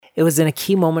It was in a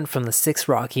key moment from the sixth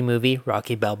Rocky movie,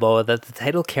 Rocky Balboa, that the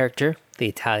title character, the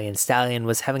Italian stallion,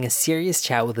 was having a serious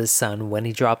chat with his son when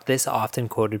he dropped this often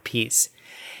quoted piece.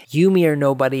 You, me, or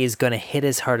nobody is going to hit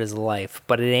as hard as life,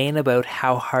 but it ain't about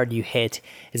how hard you hit.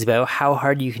 It's about how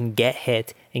hard you can get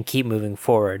hit and keep moving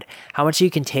forward. How much you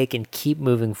can take and keep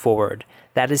moving forward.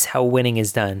 That is how winning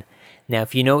is done. Now,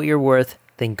 if you know what you're worth,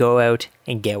 then go out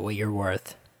and get what you're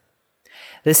worth.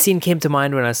 This scene came to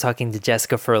mind when I was talking to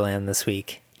Jessica Furlan this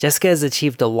week. Jessica has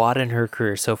achieved a lot in her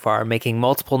career so far, making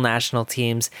multiple national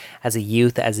teams as a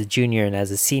youth, as a junior, and as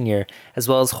a senior, as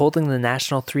well as holding the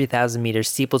national 3,000 meter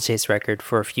steeplechase record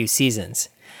for a few seasons.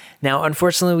 Now,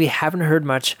 unfortunately, we haven't heard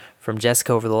much from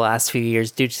Jessica over the last few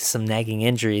years due to some nagging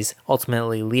injuries,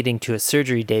 ultimately leading to a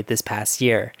surgery date this past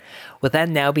year. With that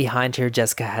now behind her,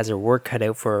 Jessica has her work cut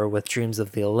out for her with dreams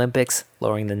of the Olympics,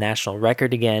 lowering the national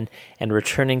record again, and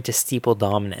returning to steeple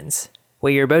dominance.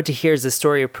 What you're about to hear is a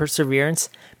story of perseverance,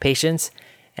 patience,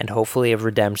 and hopefully of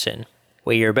redemption.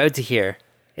 What you're about to hear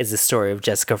is the story of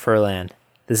Jessica Furlan.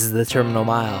 This is The Terminal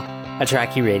Mile, a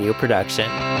Trackie Radio production.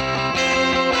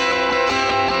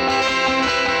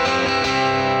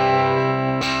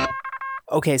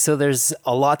 Okay, so there's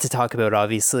a lot to talk about,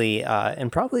 obviously,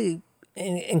 and probably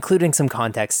including some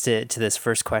context to this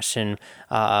first question.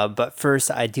 But first,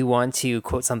 I do want to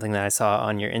quote something that I saw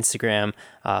on your Instagram.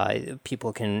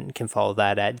 People can follow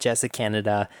that at Jessa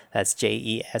Canada. That's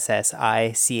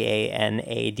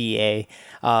JESSICANADA.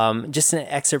 Just an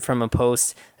excerpt from a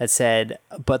post that said,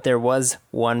 "But there was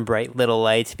one bright little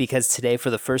light, because today, for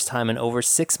the first time in over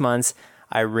 6 months,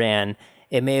 I ran.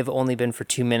 It may have only been for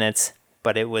 2 minutes,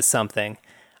 but it was something."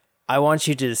 I want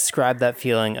you to describe that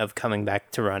feeling of coming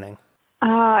back to running.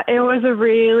 It was a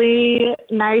really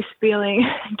nice feeling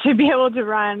to be able to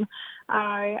run.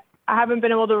 I haven't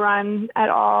been able to run at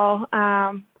all.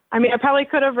 I probably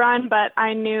could have run, but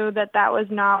I knew that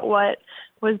was not what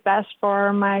was best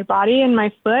for my body and my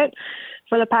foot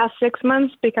for the past 6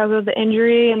 months because of the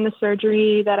injury and the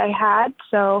surgery that I had.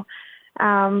 So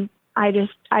I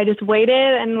just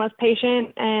waited and was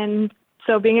patient, and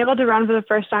so being able to run for the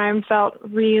first time felt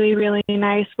really, really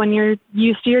nice when you're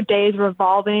used to your days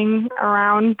revolving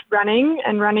around running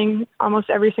and running almost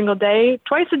every single day,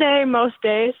 twice a day, most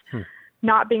days.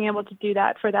 Not being able to do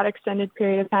that for that extended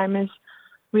period of time is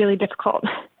really difficult.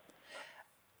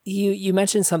 You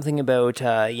mentioned something about,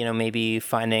 maybe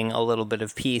finding a little bit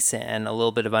of peace and a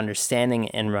little bit of understanding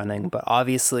in running, but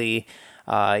obviously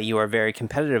you are very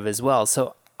competitive as well.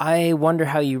 So I wonder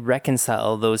how you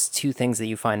reconcile those two things that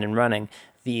you find in running,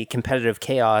 the competitive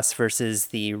chaos versus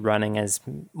the running as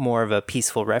more of a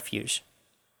peaceful refuge.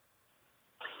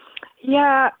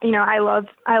 Yeah, I love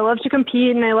to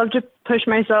compete, and I love to push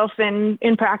myself in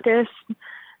practice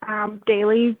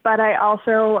daily. But I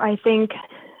think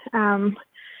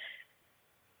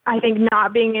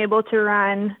not being able to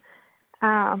run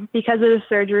because of the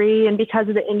surgery and because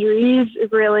of the injuries,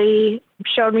 it really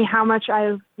showed me how much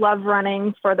I love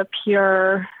running for the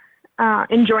pure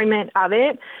enjoyment of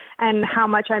it, and how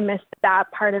much I missed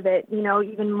that part of it,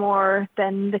 even more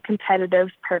than the competitive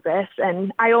purpose.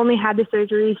 And I only had the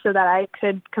surgery so that I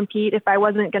could compete. If I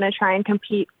wasn't going to try and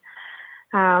compete,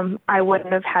 I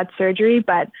wouldn't have had surgery.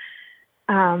 But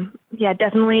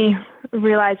definitely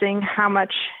realizing how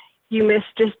much you miss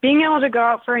just being able to go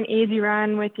out for an easy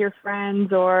run with your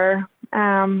friends, or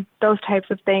those types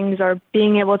of things, or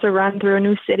being able to run through a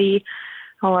new city,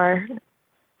 or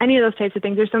any of those types of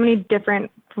things. There's so many different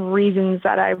reasons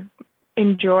that I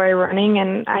enjoy running,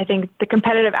 and I think the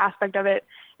competitive aspect of it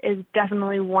is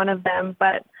definitely one of them.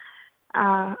 But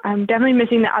I'm definitely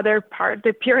missing the other part,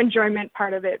 the pure enjoyment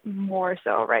part of it, more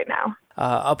so right now.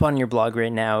 Up on your blog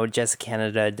right now,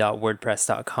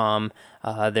 jessacanada.wordpress.com,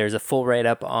 there's a full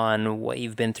write-up on what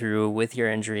you've been through with your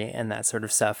injury and that sort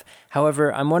of stuff.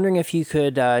 However, I'm wondering if you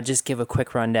could just give a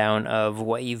quick rundown of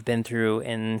what you've been through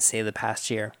in, say, the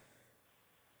past year.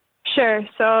 Sure.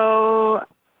 So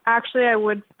actually, I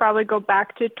would probably go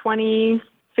back to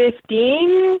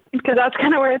 2015 because that's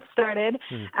kind of where it started.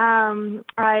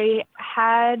 I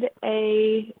had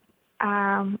I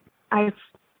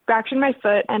fractured my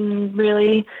foot, and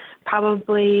really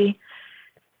probably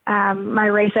my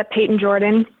race at Peyton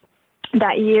Jordan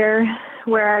that year,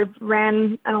 where I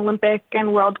ran an Olympic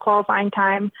and world qualifying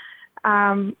time.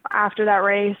 After that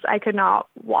race, I could not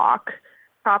walk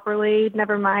properly,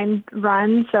 never mind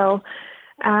run. So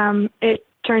it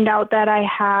turned out that I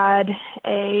had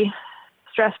a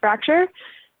stress fracture.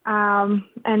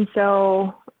 And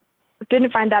so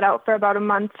didn't find that out for about a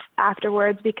month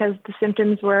afterwards, because the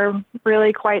symptoms were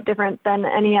really quite different than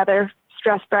any other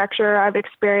stress fracture I've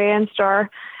experienced or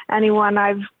anyone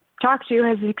I've talked to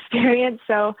has experienced.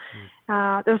 So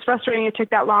It was frustrating it took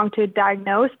that long to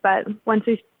diagnose, but once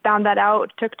we found that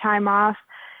out, took time off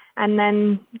and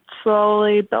then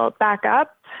slowly built back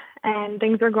up, and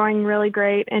things were going really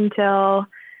great until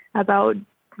about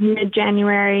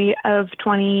mid-January of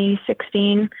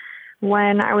 2016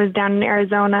 when I was down in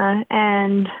Arizona,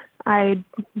 and I'd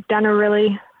had a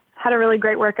really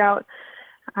great workout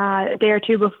a day or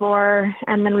two before,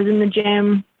 and then was in the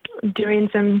gym doing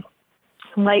some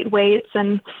light weights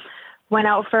and went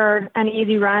out for an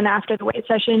easy run after the weight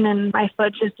session, and my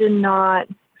foot just did not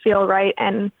feel right,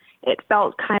 and it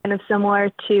felt kind of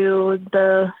similar to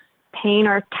the pain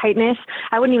or tightness.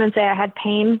 I wouldn't even say I had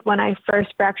pain when I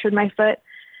first fractured my foot,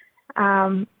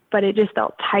 but it just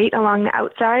felt tight along the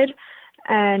outside,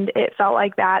 and it felt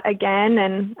like that again.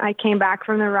 And I came back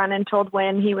from the run and told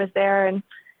Wynn, he was there, and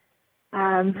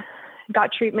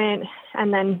got treatment,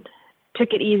 and then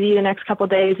took it easy the next couple of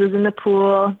days, was in the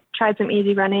pool, tried some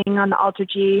easy running on the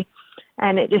Alter-G,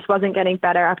 and it just wasn't getting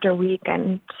better after a week.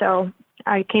 And so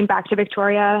I came back to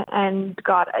Victoria and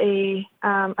got a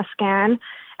scan,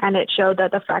 and it showed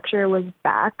that the fracture was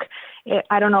back.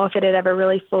 I don't know if it had ever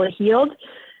really fully healed.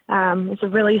 It's a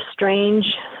really strange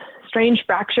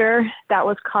fracture that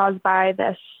was caused by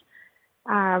this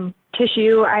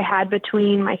tissue I had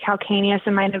between my calcaneus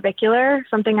and my navicular,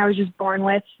 something I was just born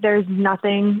with. There's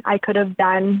nothing I could have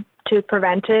done to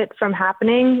prevent it from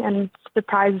happening, and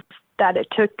surprised that it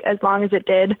took as long as it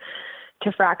did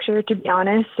to fracture, to be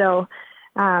honest. So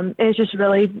it was just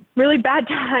really, really bad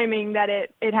timing that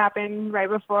it happened right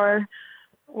before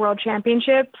World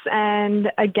Championships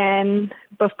and again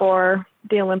before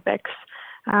the Olympics.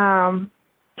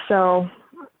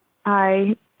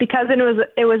 Because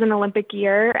it was an Olympic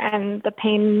year and the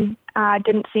pain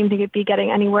didn't seem to be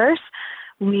getting any worse,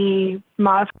 we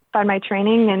modified my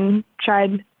training and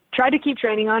tried to keep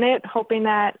training on it, hoping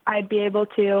that I'd be able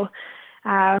to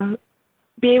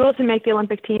make the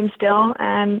Olympic team still.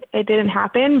 And it didn't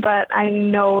happen, but I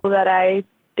know that I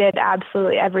did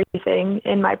absolutely everything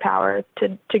in my power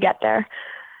to get there,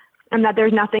 and that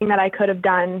there's nothing that I could have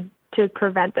done to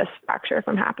prevent this fracture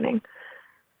from happening.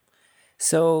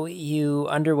 So you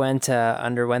underwent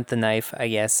the knife, I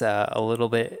guess, a little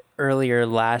bit earlier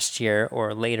last year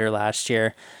or later last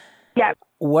year. Yeah.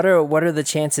 What are the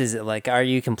chances? Like, are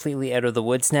you completely out of the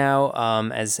woods now,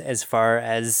 as far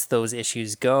as those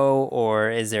issues go,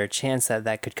 or is there a chance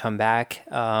that could come back?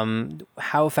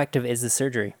 How effective is the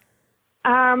surgery?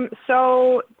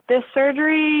 So this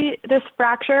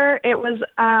fracture, it was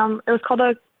called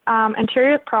a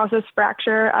anterior process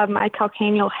fracture of my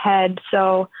calcaneal head.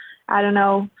 So I don't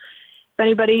know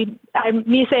if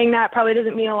me saying that probably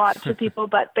doesn't mean a lot to people,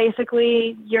 but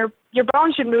basically your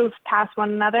bones should move past one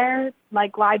another,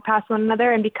 like glide past one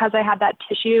another. And because I had that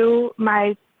tissue,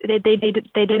 they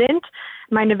didn't.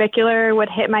 My navicular would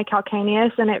hit my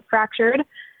calcaneus and it fractured.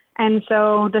 And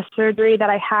so the surgery that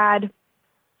I had,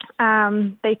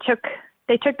 they took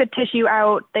the tissue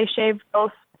out. They shaved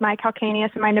both my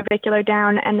calcaneus and my navicular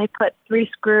down, and they put 3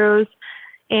 screws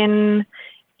in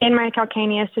my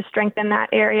calcaneus to strengthen that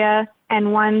area,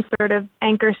 and 1 sort of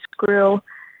anchor screw.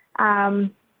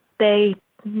 They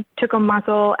took a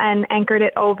muscle and anchored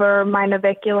it over my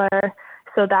navicular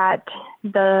so that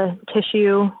the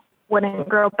tissue wouldn't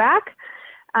grow back.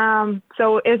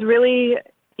 So it's really,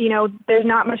 there's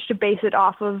not much to base it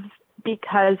off of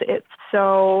because it's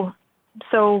so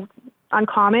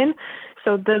uncommon.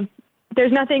 So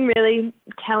there's nothing really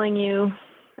telling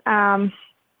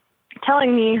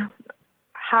me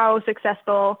how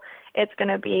successful it's going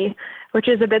to be, which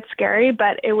is a bit scary,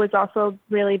 but it was also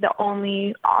really the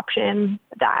only option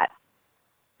that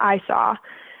I saw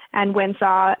and Wynn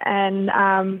saw.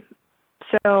 And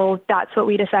so that's what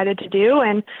we decided to do.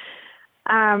 And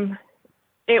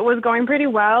it was going pretty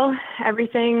well.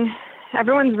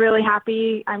 Everyone's really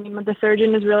happy. I mean, the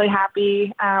surgeon is really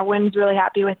happy. Wynn's really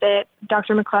happy with it.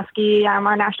 Dr. McCluskey,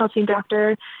 our national team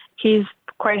doctor, he's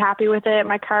quite happy with it.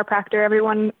 My chiropractor,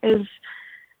 everyone is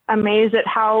amazed at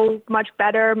how much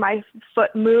better my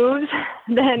foot moves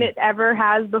than it ever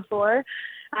has before.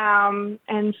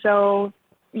 And so,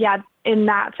 yeah, in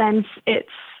that sense,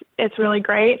 it's really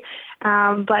great.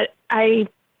 But I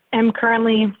am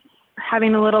currently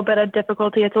having a little bit of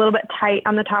difficulty. It's a little bit tight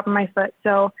on the top of my foot.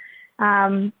 So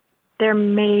there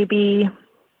may be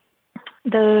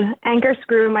the anchor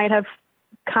screw might have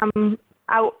come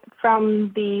out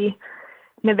from the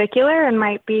navicular and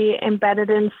might be embedded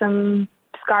in some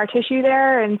scar tissue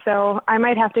there. And so I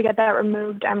might have to get that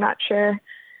removed. I'm not sure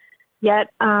yet.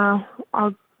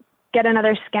 I'll get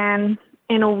another scan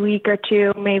in a week or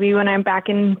two, maybe when I'm back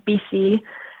in BC,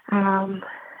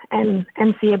 and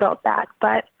see about that.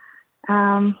 But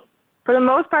for the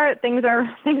most part, things are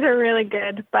really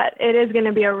good, but it is going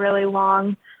to be a really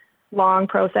long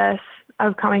process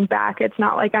of coming back. It's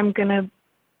not like I'm going to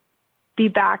be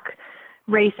back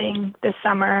racing this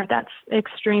summer. That's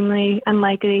extremely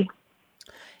unlikely.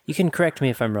 You can correct me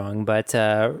if I'm wrong, but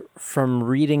from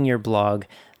reading your blog,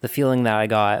 the feeling that I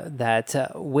got that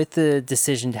with the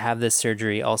decision to have this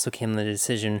surgery also came the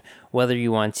decision whether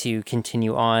you want to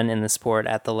continue on in the sport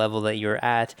at the level that you're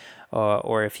at,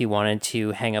 or if you wanted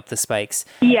to hang up the spikes.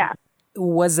 Yeah.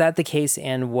 Was that the case,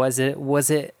 and was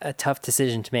it a tough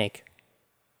decision to make?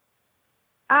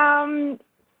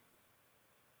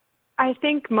 I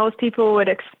think most people would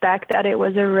expect that it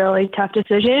was a really tough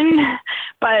decision,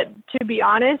 but to be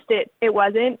honest, it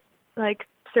wasn't. Like,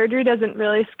 surgery doesn't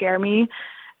really scare me.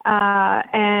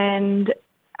 And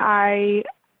I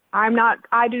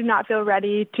do not feel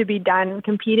ready to be done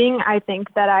competing. I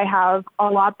think that I have a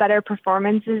lot better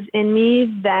performances in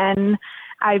me than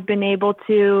I've been able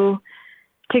to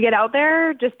get out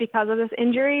there just because of this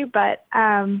injury. But,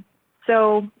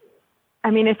 so, I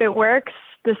mean, if it works,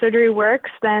 the surgery works,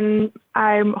 then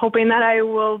I'm hoping that I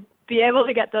will be able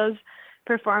to get those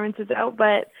performances out.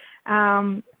 But,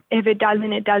 if it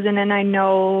doesn't, it doesn't. And I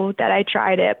know that I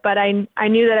tried it, but I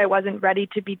knew that I wasn't ready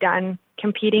to be done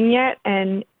competing yet.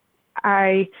 And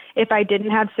if I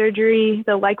didn't have surgery,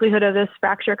 the likelihood of this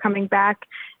fracture coming back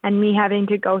and me having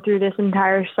to go through this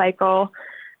entire cycle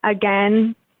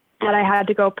again that I had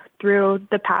to go through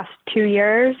the past 2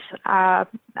 years,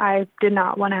 I did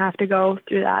not want to have to go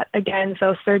through that again.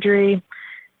 So surgery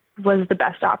was the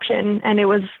best option. And it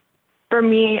was, for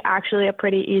me, actually a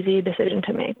pretty easy decision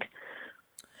to make.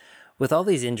 With all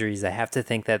these injuries, I have to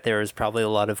think that there is probably a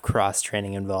lot of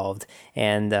cross-training involved.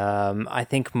 And I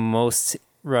think most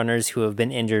runners who have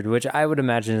been injured, which I would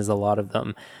imagine is a lot of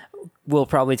them, will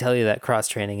probably tell you that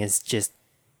cross-training is just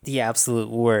the absolute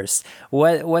worst.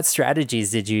 What strategies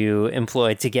did you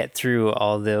employ to get through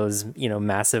all those,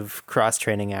 massive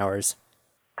cross-training hours?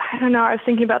 I don't know. I was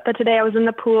thinking about that today. I was in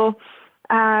the pool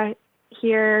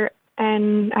here,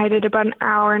 and I did about an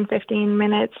hour and 15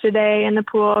 minutes today in the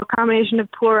pool, a combination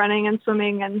of pool running and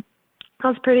swimming. And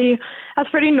that's pretty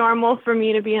normal for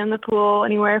me to be in the pool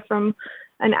anywhere from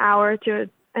an hour to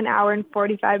an hour and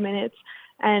 45 minutes.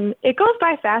 And it goes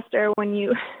by faster when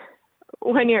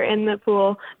you're in the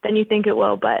pool than you think it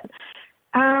will. But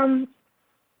I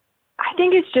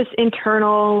think it's just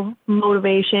internal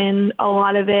motivation, a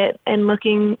lot of it, and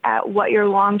looking at what your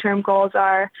long-term goals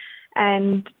are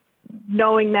and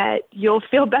knowing that you'll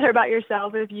feel better about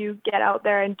yourself if you get out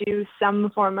there and do some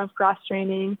form of cross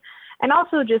training. And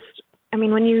also just, I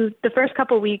mean, the first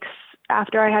couple of weeks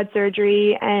after I had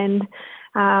surgery and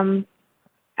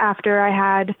after I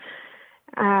had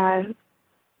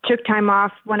took time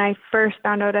off when I first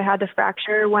found out I had the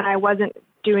fracture, when I wasn't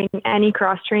doing any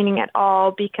cross training at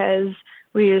all because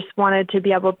we just wanted to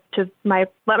be able to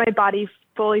let my body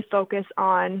fully focus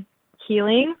on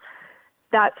healing.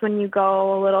 That's when you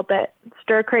go a little bit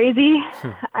stir crazy.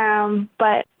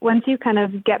 But once you kind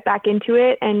of get back into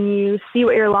it and you see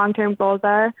what your long-term goals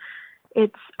are,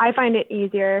 I find it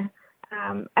easier.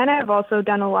 And I've also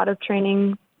done a lot of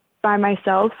training by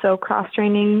myself. So cross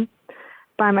training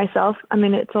by myself. I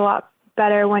mean, it's a lot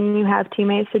better when you have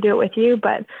teammates to do it with you,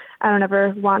 but I don't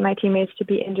ever want my teammates to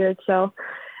be injured. So,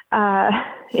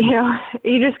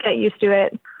 you just get used to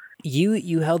it.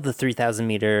 You held the 3,000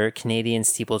 meter Canadian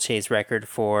steeplechase record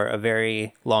for a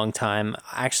very long time.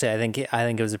 Actually, I think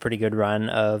it was a pretty good run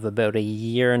of about a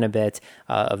year and a bit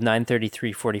of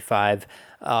 9:33:45.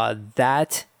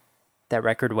 That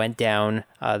record went down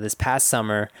this past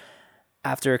summer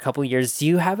after a couple of years. Do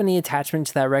you have any attachment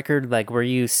to that record? Like, were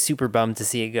you super bummed to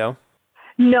see it go?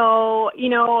 No,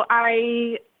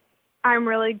 I'm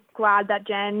really glad that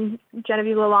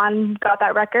Genevieve Lalonde got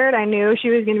that record. I knew she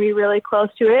was going to be really close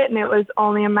to it, and it was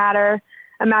only a matter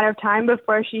of time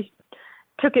before she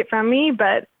took it from me.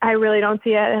 But I really don't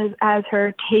see it as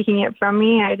her taking it from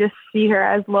me. I just see her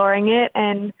as lowering it,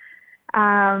 and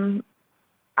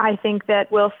I think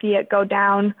that we'll see it go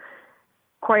down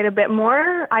quite a bit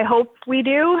more. I hope we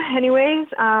do, anyways.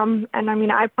 And I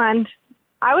mean, I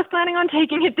was planning on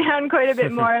taking it down quite a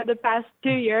bit more the past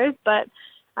 2 years, but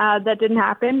that didn't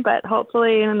happen. But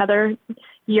hopefully in another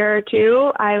year or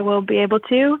two, I will be able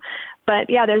to. But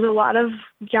yeah, there's a lot of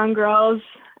young girls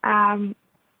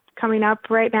coming up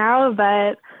right now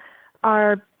that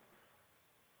are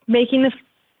making the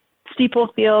steeple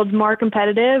field more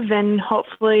competitive, and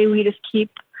hopefully we just keep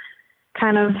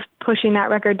kind of pushing that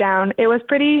record down. It was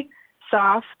pretty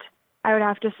soft, I would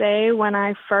have to say, when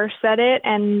I first said it,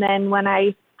 and then when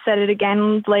I said it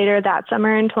again later that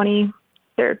summer in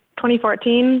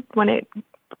 2014, when it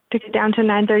took it down to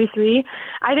 9:33.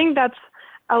 I think that's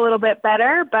a little bit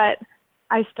better, but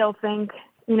I still think,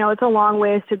 it's a long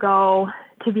ways to go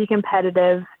to be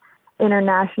competitive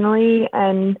internationally.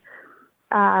 And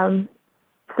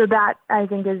so that, I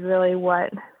think, is really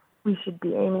what we should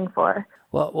be aiming for.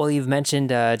 Well, you've mentioned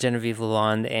Genevieve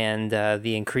Lalonde and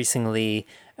the increasingly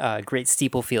great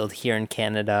steeplefield here in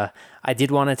Canada. I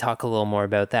did want to talk a little more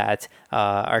about that.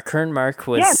 Our current mark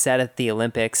was set at the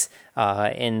Olympics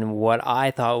in what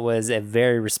I thought was a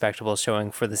very respectable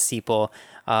showing for the steeple.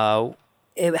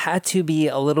 It had to be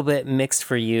a little bit mixed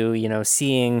for you,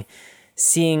 seeing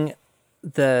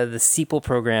the steeple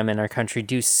program in our country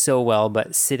do so well,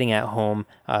 but sitting at home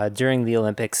during the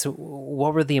Olympics.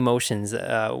 What were the emotions?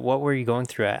 What were you going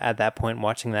through at that point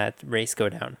watching that race go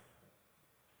down?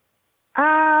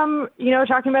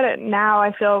 Talking about it now,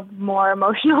 I feel more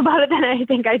emotional about it than I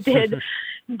think I did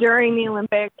during the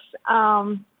Olympics.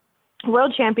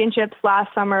 World Championships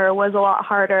last summer was a lot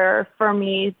harder for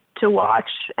me to watch,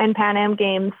 and Pan Am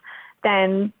Games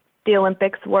than the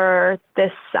Olympics were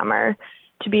this summer,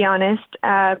 to be honest,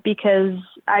 because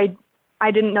I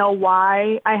didn't know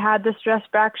why I had the stress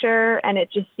fracture, and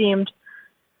it just seemed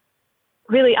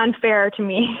really unfair to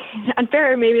me.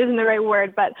 Unfair maybe isn't the right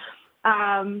word, but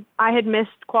I had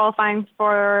missed qualifying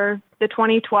for the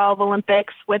 2012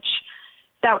 Olympics, which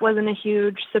that wasn't a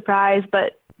huge surprise,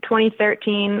 but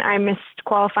 2013 I missed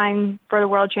qualifying for the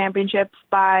World Championships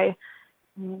by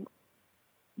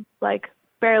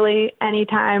barely any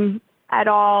time at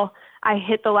all. I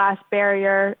hit the last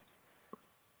barrier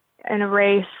in a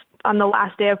race on the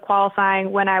last day of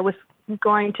qualifying when I was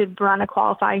going to run a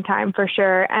qualifying time for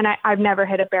sure. And I've never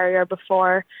hit a barrier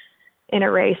before in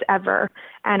a race ever.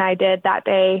 And I did that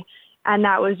day, and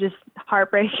that was just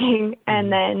heartbreaking.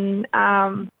 And then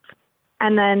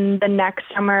the next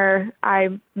summer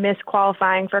I missed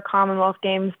qualifying for Commonwealth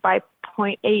Games by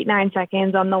 0.89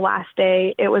 seconds on the last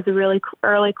day. It was a really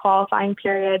early qualifying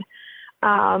period.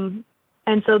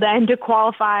 And so then to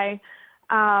qualify,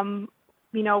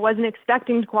 wasn't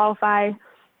expecting to qualify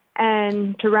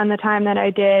and to run the time that I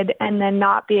did, and then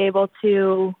not be able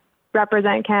to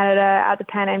represent Canada at the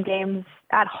Pan Am Games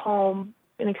at home,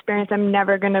 an experience I'm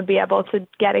never going to be able to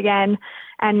get again,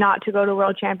 and not to go to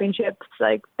World Championships.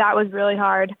 That was really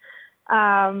hard.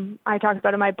 I talked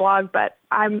about it in my blog, but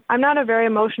I'm not a very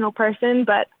emotional person,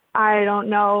 but I don't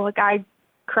know, I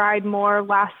cried more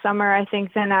last summer, I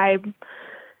think, than I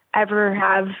ever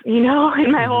have, in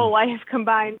my whole life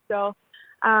combined. So,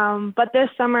 but this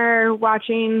summer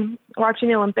watching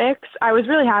the Olympics, I was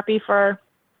really happy for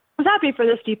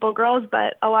the steeple girls,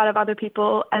 but a lot of other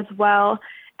people as well.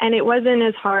 And it wasn't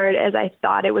as hard as I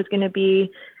thought it was going to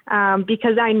be,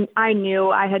 because I knew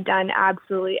I had done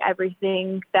absolutely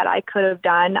everything that I could have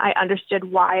done. I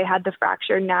understood why I had the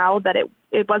fracture now, that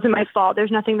it wasn't my fault.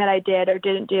 There's nothing that I did or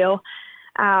didn't do.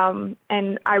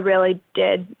 And I really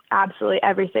did absolutely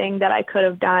everything that I could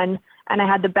have done. And I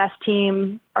had the best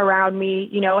team around me,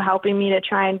 helping me to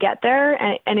try and get there.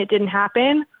 And it didn't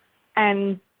happen.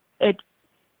 And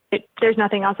there's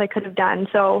nothing else I could have done.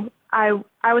 So I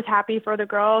was happy for the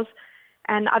girls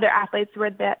and other athletes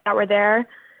that were there.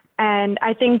 And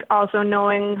I think also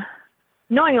knowing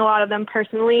a lot of them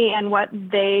personally and what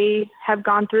they have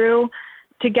gone through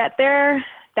to get there,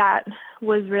 that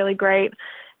was really great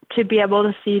to be able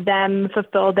to see them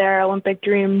fulfill their Olympic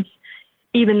dreams,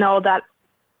 even though that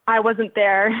I wasn't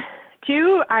there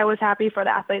too. I was happy for the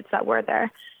athletes that were there.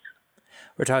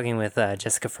 We're talking with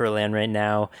Jessica Furlan right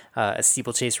now, a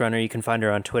steeplechase runner. You can find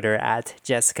her on Twitter at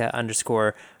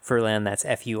Jessica_Furlan. That's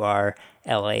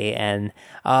Furlan.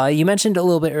 You mentioned a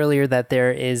little bit earlier that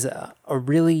there is a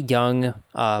really young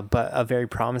but a very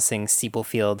promising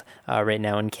steeplefield right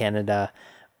now in Canada.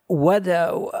 What,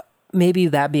 maybe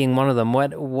that being one of them,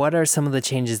 what are some of the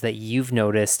changes that you've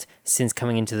noticed since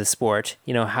coming into the sport?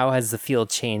 How has the field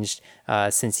changed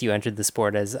since you entered the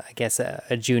sport as, I guess,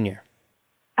 a junior?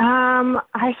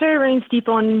 I started running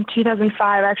steeple in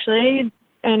 2005, actually,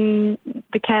 in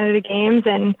the Canada Games.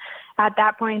 And at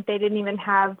that point, they didn't even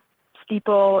have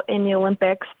steeple in the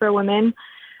Olympics for women.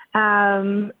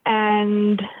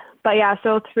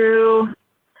 So through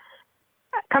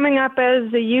coming up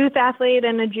as a youth athlete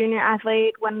and a junior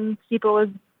athlete when steeple was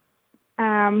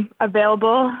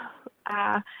available,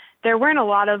 there weren't a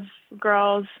lot of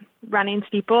girls running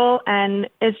steeple. And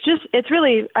it's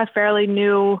really a fairly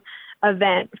new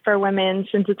event for women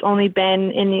since it's only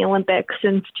been in the Olympics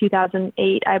since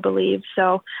 2008, I believe.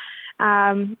 So,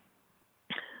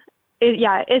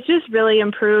 it's just really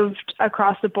improved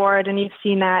across the board. And you've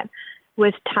seen that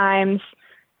with times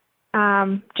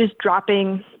just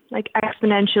dropping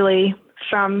exponentially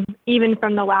from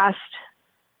the last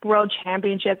world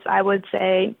championships, I would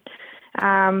say,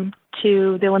 to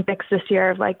the Olympics this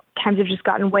year. Like, times have just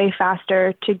gotten way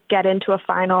faster to get into a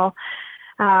final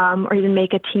or even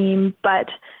make a team. But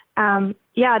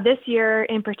this year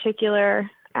in particular,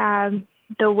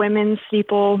 the women's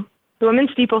steeple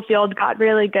field got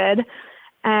really good,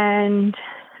 and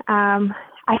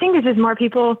I think there's just more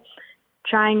people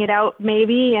trying it out,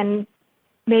 maybe, and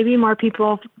maybe more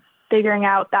people figuring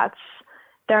out that's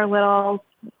their little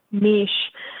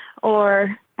niche,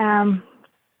 or I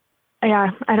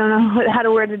don't know how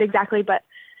to word it exactly, but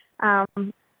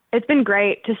it's been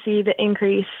great to see the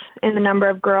increase in the number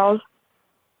of girls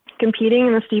competing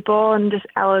in the steeple and just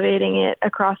elevating it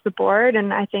across the board.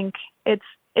 And I think it's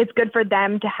good for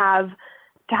them to have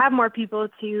more people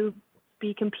to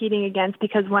be competing against,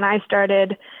 because when I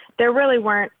started, there really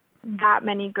weren't that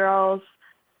many girls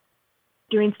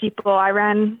doing steeple. I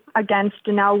ran against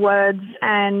Danelle Woods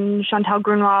and Chantal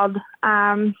Grunwald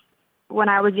when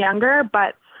I was younger,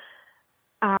 but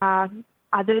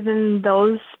other than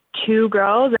those two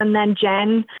girls, and then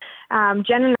Jen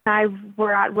and I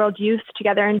were at World Youth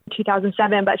together in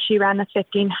 2007, but she ran the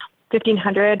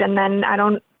 1500, and then I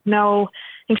don't know,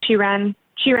 I think she ran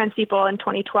steeple in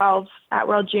 2012 at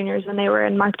World Juniors when they were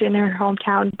in Moncton, her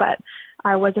hometown, but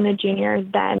I wasn't a junior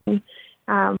then.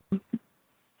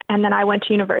 And then I went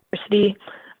to university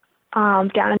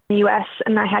down in the U.S.,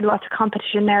 and I had lots of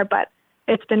competition there, but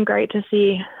it's been great to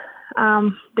see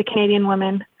the Canadian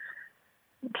women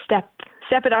step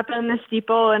it up in the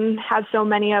steeple and have so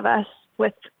many of us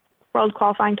with world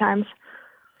qualifying times.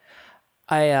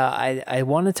 I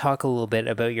want to talk a little bit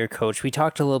about your coach. We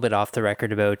talked a little bit off the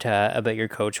record about your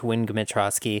coach, Win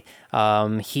Gmitrowski.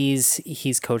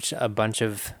 He's coached a bunch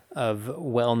of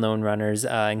well-known runners,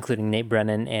 including Nate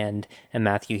Brennan and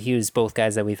Matthew Hughes, both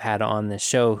guys that we've had on this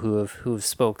show who've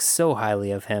spoke so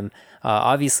highly of him.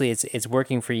 Obviously, it's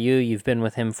working for you. You've been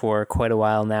with him for quite a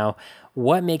while now.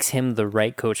 What makes him the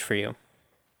right coach for you?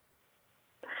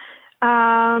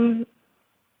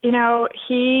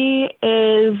 He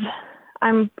is.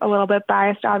 I'm a little bit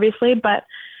biased, obviously, but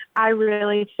I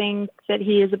really think that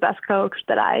he is the best coach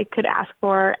that I could ask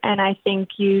for. And I think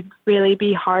you'd really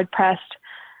be hard pressed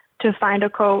to find a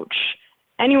coach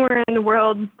anywhere in the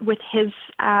world with his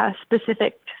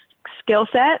specific skill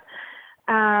set.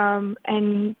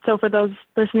 And so for those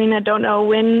listening that don't know,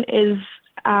 Win is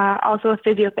also a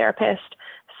physiotherapist.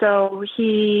 So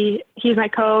he's my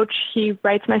coach. He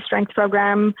writes my strength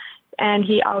program, and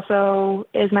he also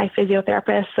is my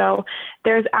physiotherapist. So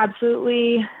there's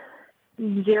absolutely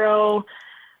zero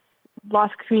loss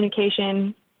of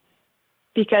communication,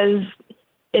 because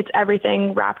it's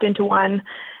everything wrapped into one.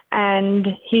 And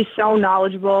he's so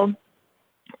knowledgeable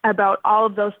about all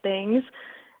of those things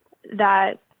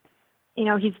that,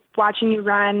 he's watching you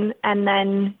run, and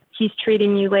then he's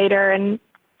treating you later and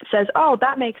says, oh,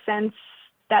 that makes sense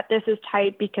that this is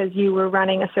tight because you were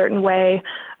running a certain way,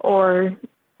 or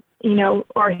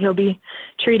he'll be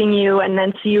treating you and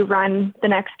then see you run the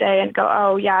next day and go,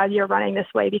 oh yeah, you're running this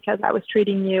way because I was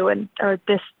treating you, or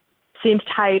this seems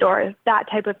tight, or that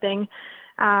type of thing.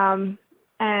 And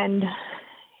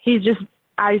he's just,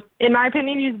 in my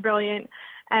opinion, he's brilliant,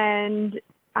 and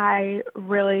I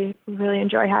really, really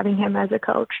enjoy having him as a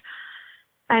coach.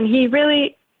 And he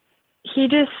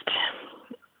just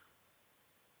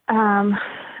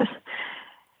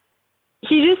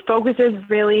focuses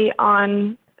really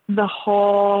on the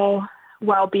whole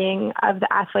well-being of the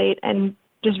athlete, and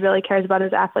just really cares about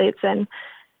his athletes. And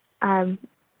I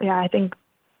think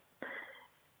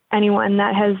anyone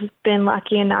that has been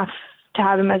lucky enough to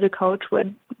have him as a coach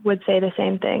would say the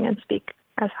same thing and speak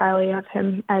as highly of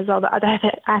him as all the other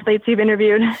athletes you've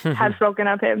interviewed have spoken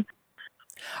of him.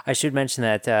 I should mention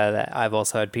that I've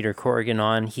also had Peter Corrigan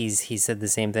on. He said the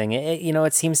same thing.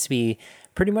 It seems to be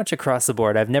pretty much across the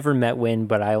board. I've never met Win,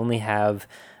 but I only have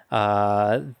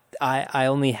I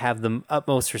only have the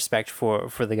utmost respect for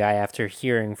the guy after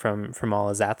hearing from all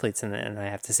his athletes, and I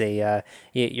have to say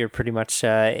you're pretty much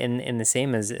in the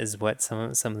same as what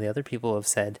some of the other people have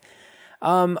said.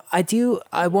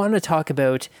 I want to talk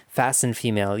about Fast and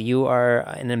Female. You are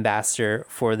an ambassador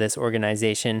for this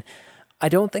organization. I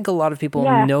don't think a lot of people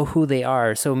know who they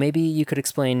are, so maybe you could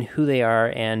explain who they are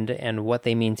and what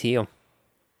they mean to you.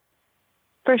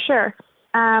 For sure.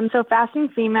 So Fast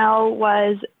and Female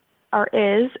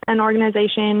is an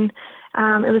organization.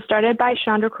 It was started by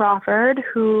Chandra Crawford,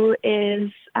 who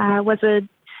was a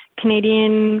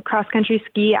Canadian cross-country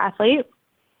ski athlete.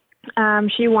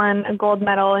 She won a gold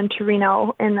medal in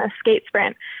Torino in the skate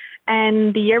sprint.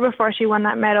 And the year before she won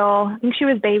that medal, I think she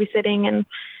was babysitting, and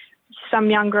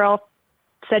some young girl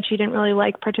said she didn't really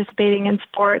like participating in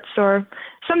sports or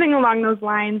something along those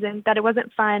lines, and that it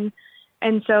wasn't fun.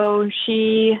 And so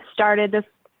she started this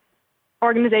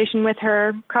organization with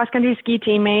her cross-country ski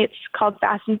teammates called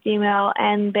Fast and Female,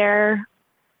 and their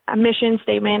mission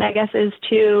statement, I guess, is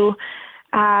to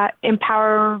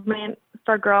empowerment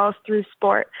for girls through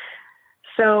sport.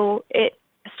 So it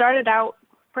started out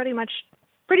pretty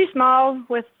small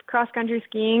with cross-country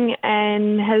skiing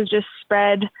and has just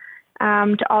spread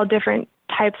to all different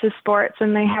types of sports.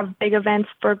 And they have big events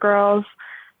for girls.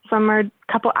 Some are a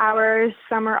couple hours,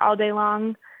 some are all day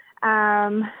long,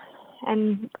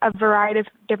 and a variety of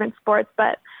different sports.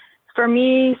 But for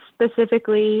me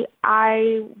specifically,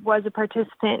 I was a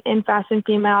participant in Fast and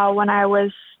Female when I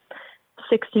was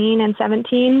 16 and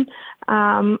 17.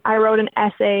 I wrote an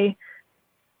essay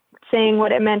saying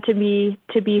what it meant to be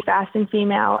Fast and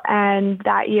Female. And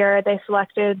that year they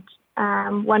selected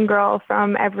one girl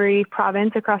from every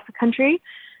province across the country,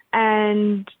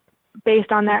 and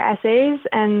based on their essays.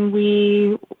 And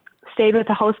we stayed with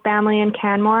the host family in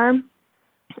Canmore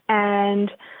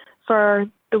and for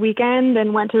the weekend,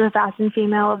 and went to the Fast and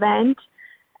Female event.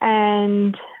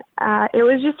 And it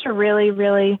was just a really,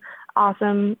 really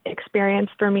awesome experience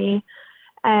for me.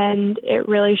 And it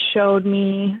really showed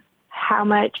me how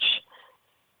much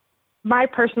my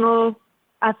personal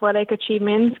athletic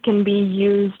achievements can be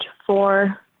used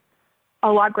for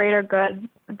a lot greater good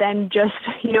than just,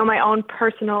 my own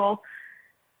personal,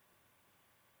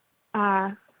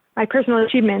 my personal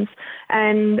achievements.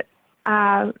 And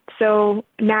so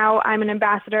now I'm an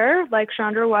ambassador like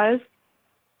Chandra was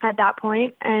at that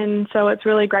point. And so it's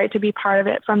really great to be part of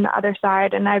it from the other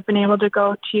side. And I've been able to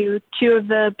go to 2 of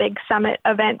the big summit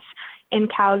events in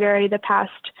Calgary the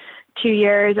past 2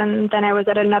 years. And then I was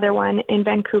at another one in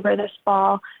Vancouver this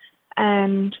fall.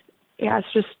 And yeah,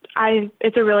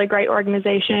 it's a really great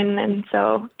organization. And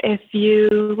so if you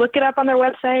look it up on their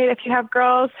website, if you have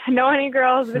girls, know any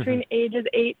girls between ages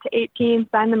 8 to 18,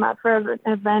 sign them up for an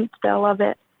event. They'll love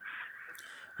it.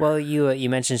 Well, you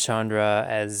mentioned Chandra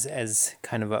as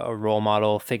kind of a role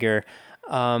model figure.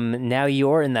 Now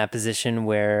you're in that position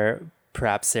where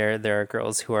perhaps there are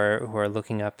girls who are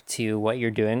looking up to what you're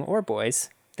doing, or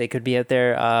boys. They could be out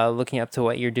there looking up to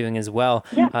what you're doing as well.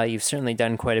 Yeah. You've certainly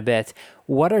done quite a bit.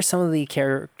 What are some of the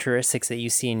characteristics that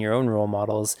you see in your own role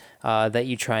models that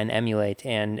you try and emulate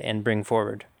and bring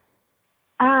forward?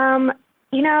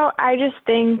 I just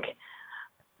think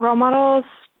role models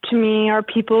to me are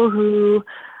people who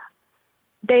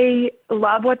they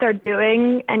love what they're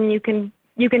doing, and you can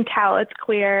tell, it's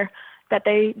clear that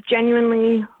they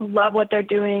genuinely love what they're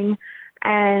doing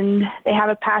and they have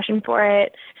a passion for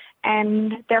it,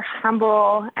 and they're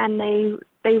humble, and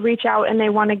they reach out and they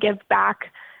want to give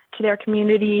back to their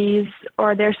communities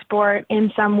or their sport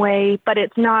in some way, but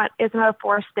it's not a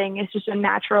forced thing. It's just a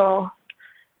natural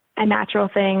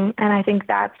thing. And I think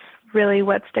that's really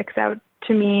what sticks out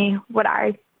to me, what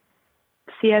I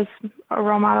see as a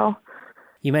role model.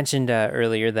 You mentioned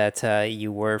earlier that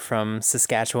you were from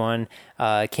Saskatchewan,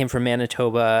 came from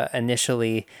Manitoba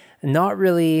initially. Not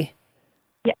really,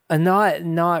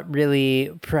 not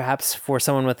really. Perhaps for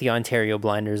someone with the Ontario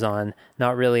blinders on,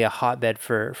 not really a hotbed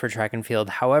for track and field.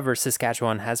 However,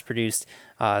 Saskatchewan has produced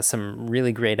some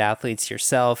really great athletes.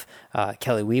 Yourself,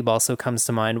 Kelly Wiebe also comes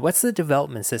to mind. What's the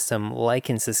development system like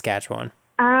in Saskatchewan?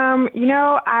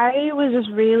 I was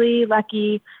just really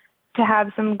lucky to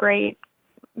have some great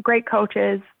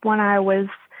coaches when I was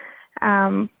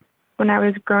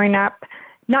growing up,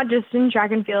 not just in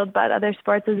track and field, but other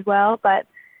sports as well. But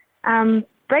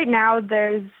right now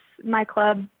there's my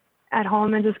club at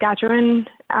home in Saskatchewan,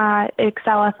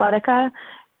 Excel Athletica.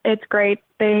 It's great.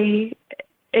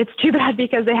 It's too bad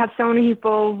because they have so many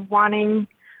people wanting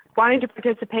to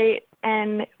participate,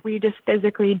 and we just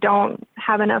physically don't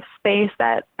have enough space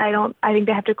that I think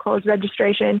they have to close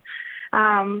registration.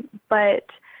 But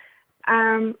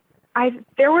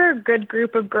there were a good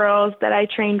group of girls that I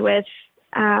trained with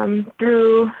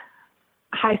through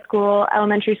high school,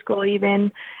 elementary school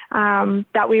even,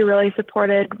 that we really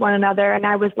supported one another. And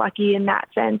I was lucky in that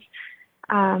sense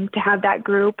to have that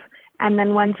group. And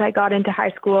then once I got into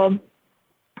high school,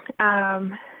 I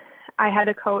had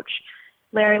a coach,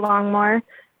 Larry Longmore,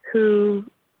 who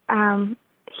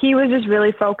he was just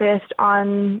really focused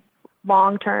on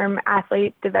long-term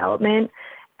athlete development.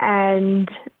 And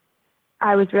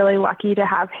I was really lucky to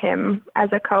have him as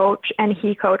a coach, and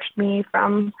he coached me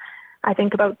from, I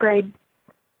think, about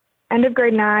end of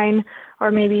grade 9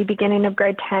 or maybe beginning of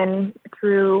grade 10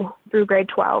 through grade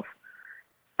 12.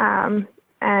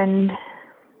 And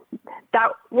that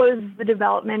was the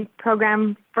development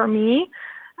program for me,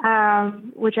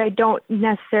 which I don't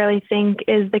necessarily think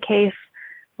is the case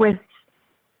with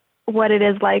what it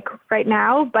is like right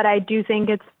now, but I do think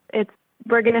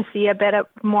we're going to see a bit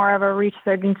more of a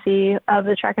resurgency of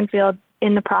the track and field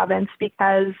in the province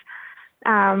because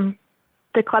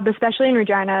the club, especially in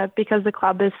Regina, because the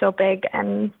club is so big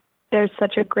and there's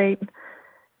such a great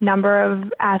number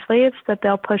of athletes that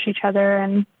they'll push each other,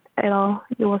 and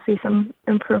you will see some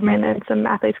improvement and some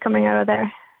athletes coming out of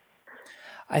there.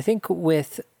 I think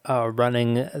with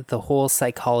running, the whole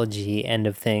psychology end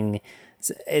of thing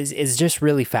is just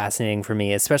really fascinating for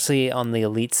me, especially on the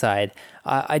elite side.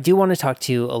 I do want to talk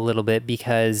to you a little bit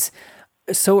because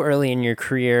so early in your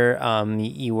career,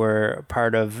 you were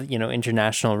part of,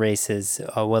 international races,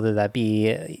 whether that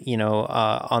be,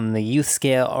 on the youth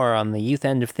scale or on the youth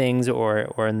end of things,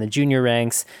 or in the junior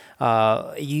ranks.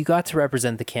 You got to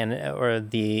represent the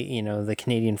the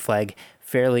Canadian flag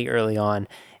fairly early on.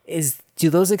 Do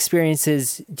those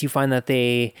experiences, do you find that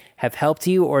they have helped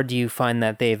you, or do you find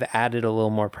that they've added a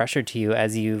little more pressure to you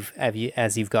as you've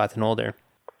gotten older?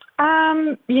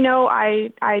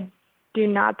 I do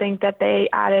not think that they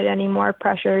added any more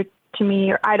pressure to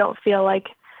me, or I don't feel like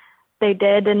they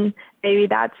did. And maybe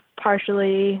that's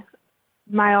partially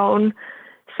my own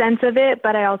sense of it,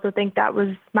 but I also think that was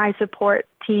my support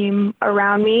team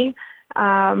around me,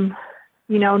 not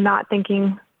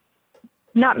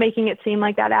making it seem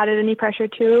like that added any pressure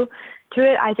to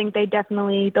it. I think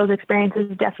those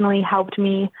experiences definitely helped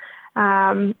me,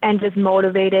 and just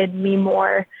motivated me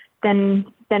more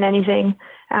than anything,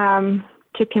 to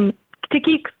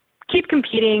keep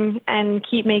competing and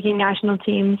keep making national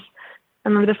teams. I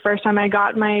remember the first time I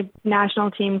got my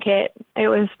national team kit, it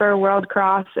was for World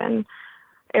Cross, and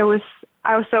I was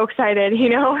so excited,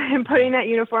 and putting that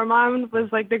uniform on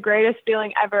was like the greatest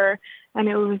feeling ever. And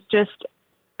it was just,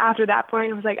 after that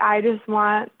point, it was like, I just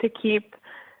want to keep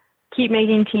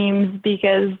making teams,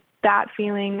 because that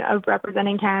feeling of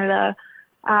representing Canada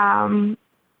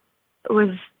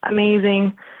was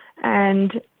amazing.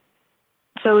 And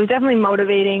so it was definitely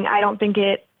motivating. I don't think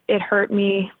it hurt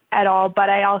me at all, but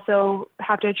I also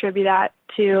have to attribute that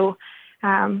to,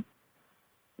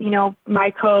 my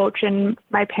coach and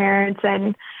my parents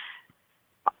and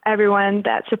everyone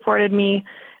that supported me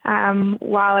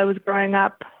while I was growing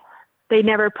up. They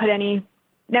never put any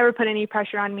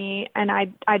pressure on me, and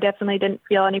I definitely didn't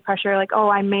feel any pressure like, oh,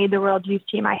 I made the World Youth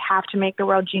Team, I have to make the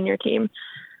World Junior Team.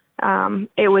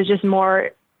 It was just more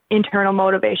internal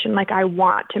motivation, like I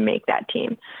want to make that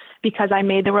team because I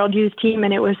made the World Youth Team,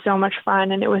 and it was so much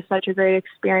fun, and it was such a great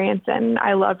experience, and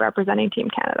I love representing Team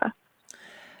Canada.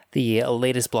 The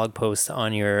latest blog post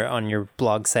on your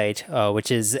blog site,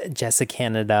 which is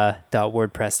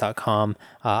jessacanada.wordpress.com.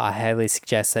 I highly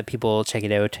suggest that people check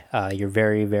it out. You're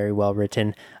very, very well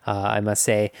written, I must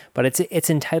say. But it's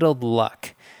entitled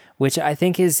Luck, which I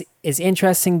think is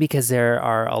interesting because there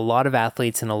are a lot of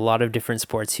athletes in a lot of different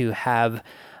sports who have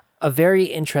a very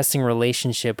interesting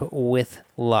relationship with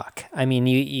luck. I mean,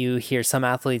 you hear some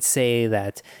athletes say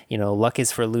that, luck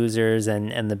is for losers,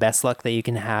 and the best luck that you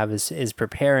can have is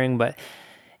preparing. But,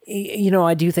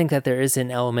 I do think that there is an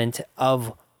element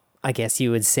of, I guess you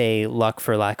would say, luck,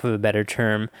 for lack of a better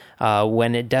term,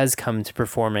 when it does come to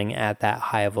performing at that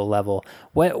high of a level.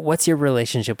 What's your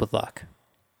relationship with luck?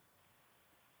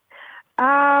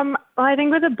 Well, I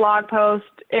think with the blog post,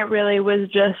 it really was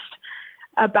just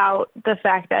about the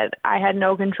fact that I had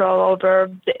no control over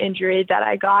the injury that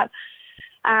I got.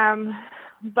 I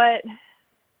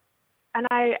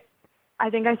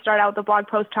think I start out the blog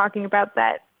post talking about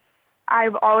that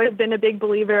I've always been a big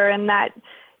believer in that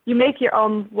you make your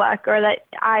own luck, or that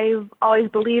I've always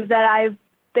believed that I've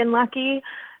been lucky.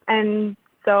 And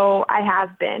so I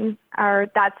have been,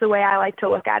 or that's the way I like to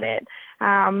look at it.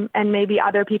 And maybe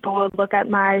other people would look at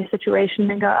my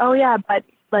situation and go, oh yeah, but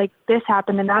like this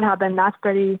happened and that happened, that's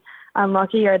pretty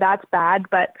unlucky, or that's bad.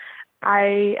 But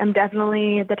I am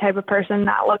definitely the type of person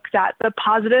that looks at the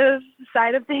positive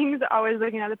side of things, always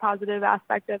looking at the positive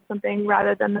aspect of something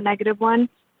rather than the negative one.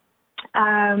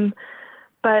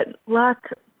 But luck,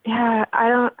 yeah,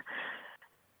 I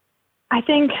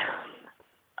think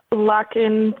luck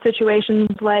in situations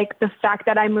like the fact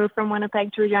that I moved from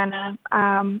Winnipeg to Regina.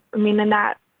 In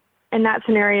that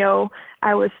scenario,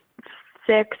 I was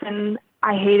 6 and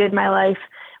I hated my life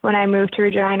when I moved to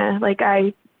Regina. Like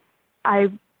I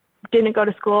didn't go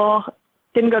to school,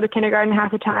 didn't go to kindergarten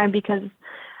half the time because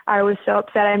I was so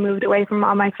upset I moved away from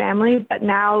all my family. But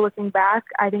now looking back,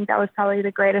 I think that was probably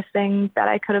the greatest thing that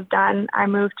I could have done. I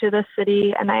moved to this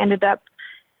city and I ended up,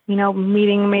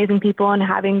 meeting amazing people and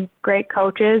having great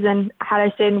coaches. And had I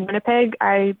stayed in Winnipeg,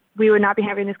 we would not be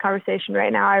having this conversation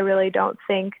right now. I really don't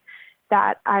think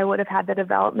that I would have had the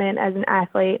development as an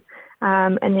athlete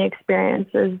and the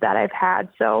experiences that I've had.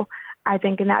 So I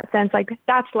think in that sense, like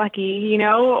that's lucky, you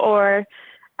know, or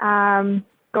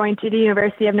going to the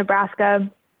University of Nebraska,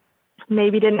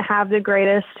 maybe didn't have the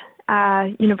greatest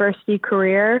university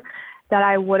career that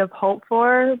I would have hoped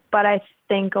for, but I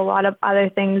think a lot of other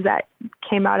things that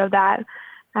came out of that,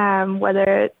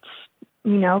 whether it's,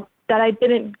 you know, that I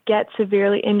didn't get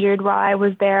severely injured while I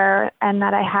was there and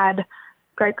that I had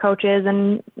great coaches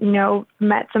and, you know,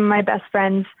 met some of my best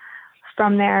friends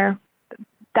from there,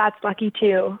 that's lucky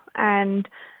too. And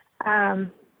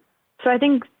so I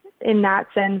think in that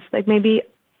sense, like maybe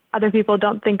other people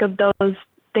don't think of those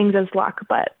things as luck,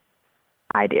 but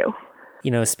I do. You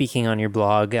know, speaking on your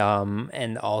blog,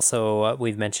 and also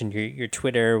we've mentioned your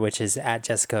Twitter, which is at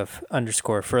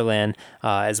Jessica_Furlan,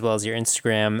 as well as your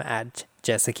Instagram at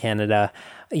Jessica Canada.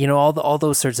 You know, all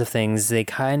those sorts of things, they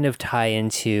kind of tie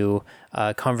into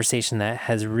a conversation that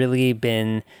has really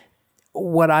been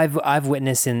what I've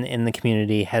witnessed in the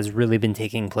community has really been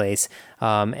taking place,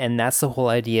 and that's the whole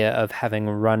idea of having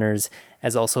runners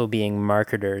as also being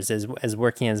marketers, as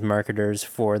working as marketers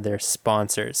for their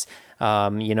sponsors.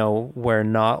 You know, where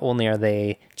not only are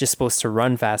they just supposed to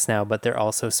run fast now, but they're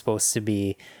also supposed to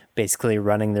be basically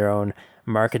running their own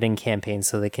marketing campaign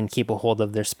so they can keep a hold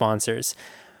of their sponsors.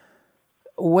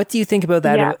 What do you think about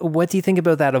that? Yeah. What do you think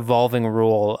about that evolving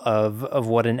role of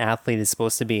what an athlete is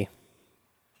supposed to be?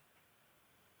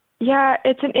 Yeah,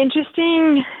 it's an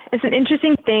interesting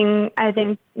thing. I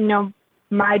think, you know,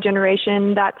 my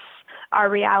generation, that's our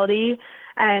reality.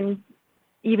 And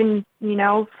even, you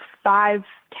know, 5-10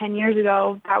 years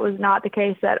ago, that was not the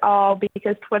case at all,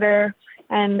 because Twitter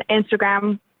and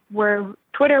Instagram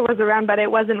Twitter was around, but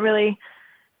it wasn't really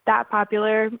that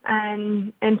popular.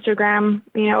 And Instagram,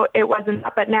 you know, it wasn't.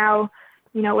 But now,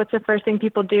 you know, what's the first thing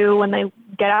people do when they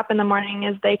get up in the morning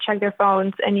is they check their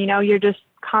phones, and, you know, you're just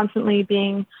constantly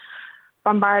being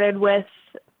bombarded with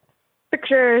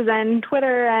pictures and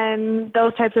Twitter and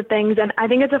those types of things. And I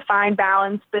think it's a fine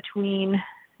balance between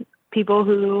people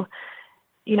who,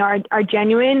 you know, are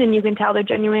genuine, and you can tell they're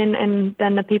genuine, and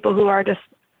then the people who are just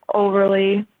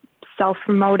overly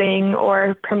self-promoting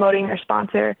or promoting their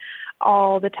sponsor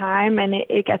all the time. And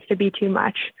it gets to be too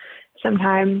much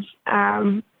sometimes,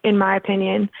 in my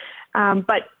opinion.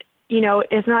 But, you know,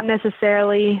 it's not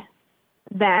necessarily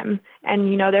them and,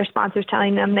 you know, their sponsors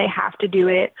telling them they have to do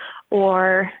it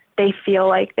or they feel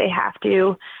like they have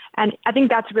to. And I think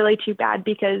that's really too bad,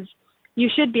 because you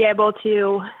should be able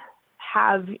to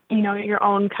have, you know, your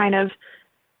own kind of,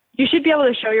 you should be able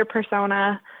to show your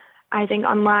persona, I think,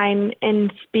 online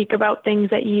and speak about things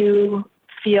that you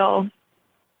feel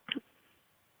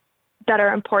that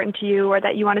are important to you or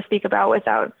that you want to speak about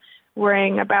without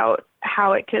worrying about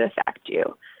how it could affect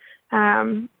you.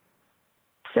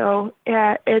 So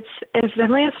yeah, it's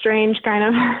definitely a strange kind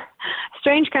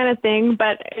of thing,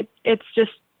 but it's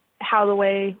just how the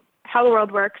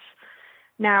world works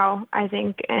now, I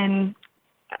think, and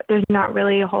there's not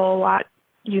really a whole lot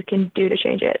you can do to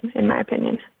change it, in my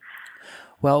opinion.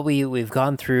 Well, we've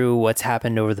gone through what's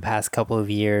happened over the past couple of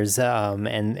years,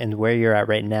 and where you're at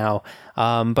right now.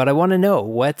 But I want to know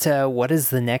what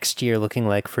is the next year looking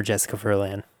like for Jessica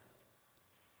Furlan?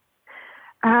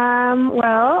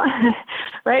 Well,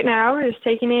 right now we're just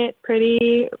taking it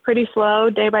pretty slow,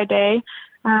 day by day.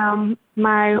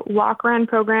 My walk run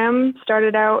program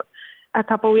started out a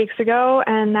couple weeks ago,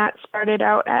 and that started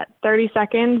out at 30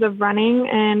 seconds of running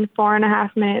and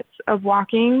 4.5 minutes of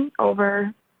walking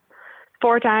over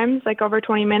 4 times, like over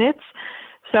 20 minutes.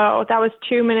 So that was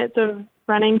 2 minutes of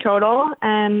running total.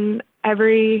 And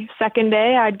every second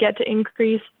day I'd get to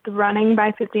increase the running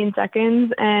by 15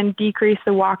 seconds and decrease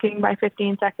the walking by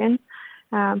 15 seconds.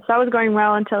 So that was going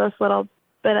well until this little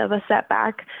bit of a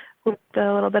setback with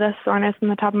a little bit of soreness in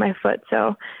the top of my foot.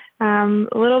 So a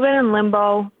little bit in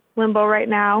limbo right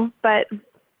now, but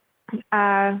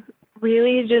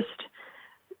really just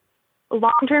a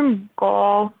long-term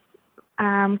goal,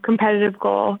 competitive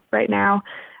goal right now.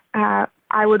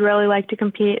 I would really like to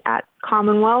compete at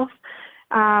Commonwealth,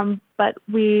 but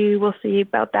we will see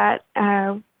about that.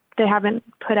 They haven't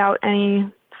put out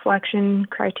any selection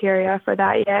criteria for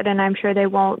that yet, and I'm sure they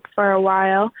won't for a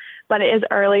while, but it is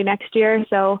early next year.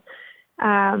 So,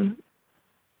 and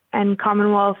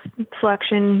Commonwealth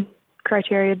selection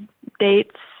criteria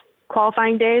dates,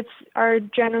 qualifying dates are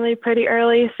generally pretty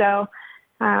early. So,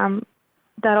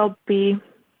 that'll be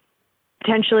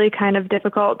potentially kind of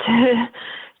difficult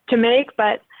to make,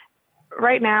 but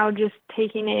right now just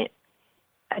taking it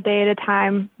a day at a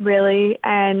time, really,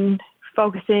 and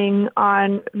focusing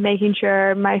on making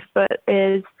sure my foot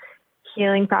is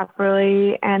healing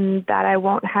properly and that I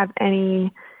won't have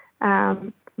any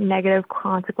negative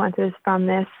consequences from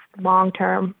this long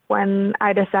term. When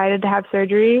I decided to have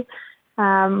surgery,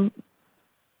 the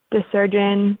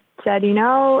surgeon said,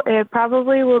 it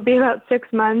probably will be about 6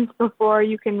 months before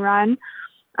you can run.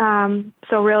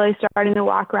 So really starting the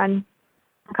walk run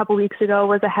a couple weeks ago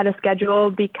was ahead of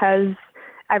schedule because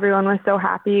everyone was so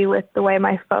happy with the way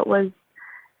my foot was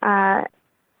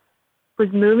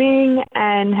moving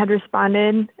and had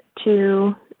responded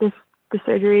to the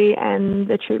surgery and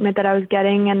the treatment that I was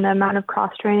getting and the amount of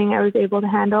cross training I was able to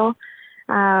handle.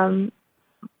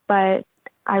 But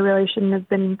I really shouldn't have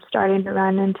been starting to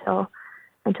run until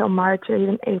March or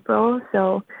even April.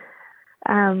 So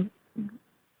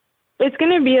it's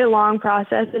going to be a long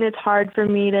process, and it's hard for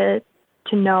me to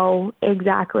know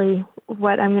exactly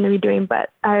what I'm going to be doing,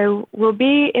 but I will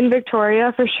be in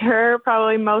Victoria for sure,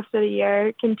 probably most of the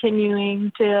year,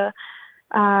 continuing to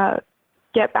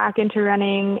get back into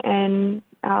running, and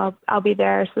I'll be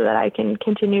there so that I can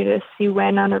continue to see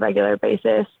Win on a regular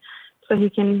basis, so he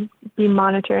can be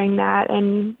monitoring that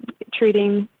and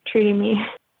treating me.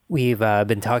 We've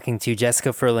been talking to Jessica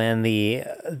Furlan,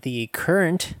 the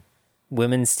current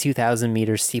women's 2,000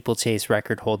 meter steeplechase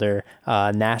record holder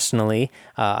nationally.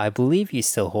 I believe you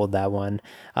still hold that one.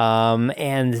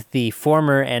 And the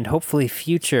former and hopefully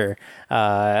future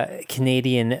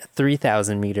Canadian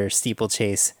 3,000 meter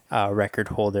steeplechase record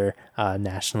holder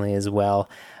nationally as well.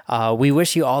 We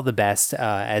wish you all the best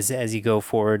as you go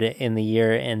forward in the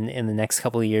year and in the next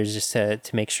couple of years, just to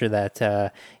make sure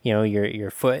that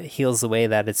your foot heals the way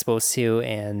that it's supposed to.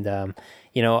 And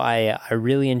I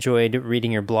really enjoyed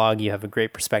reading your blog. You have a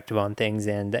great perspective on things,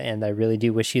 and I really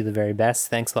do wish you the very best.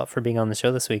 Thanks a lot for being on the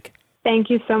show this week. Thank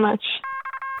you so much.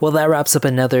 Well, that wraps up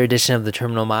another edition of the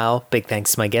Terminal Mile. Big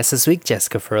thanks to my guest this week,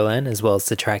 Jessica Furlan, as well as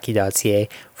to Trackie.ca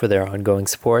for their ongoing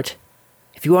support.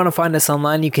 If you want to find us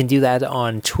online, you can do that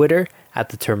on Twitter at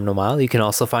the Terminal Mile. You can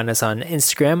also find us on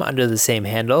Instagram under the same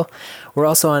handle. We're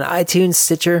also on iTunes,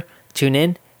 Stitcher,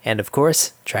 TuneIn, and of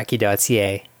course,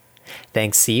 Trackie.ca.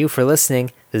 Thanks to you for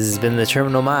listening. This has been the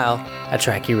Terminal Mile, a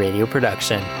Trackie Radio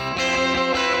production.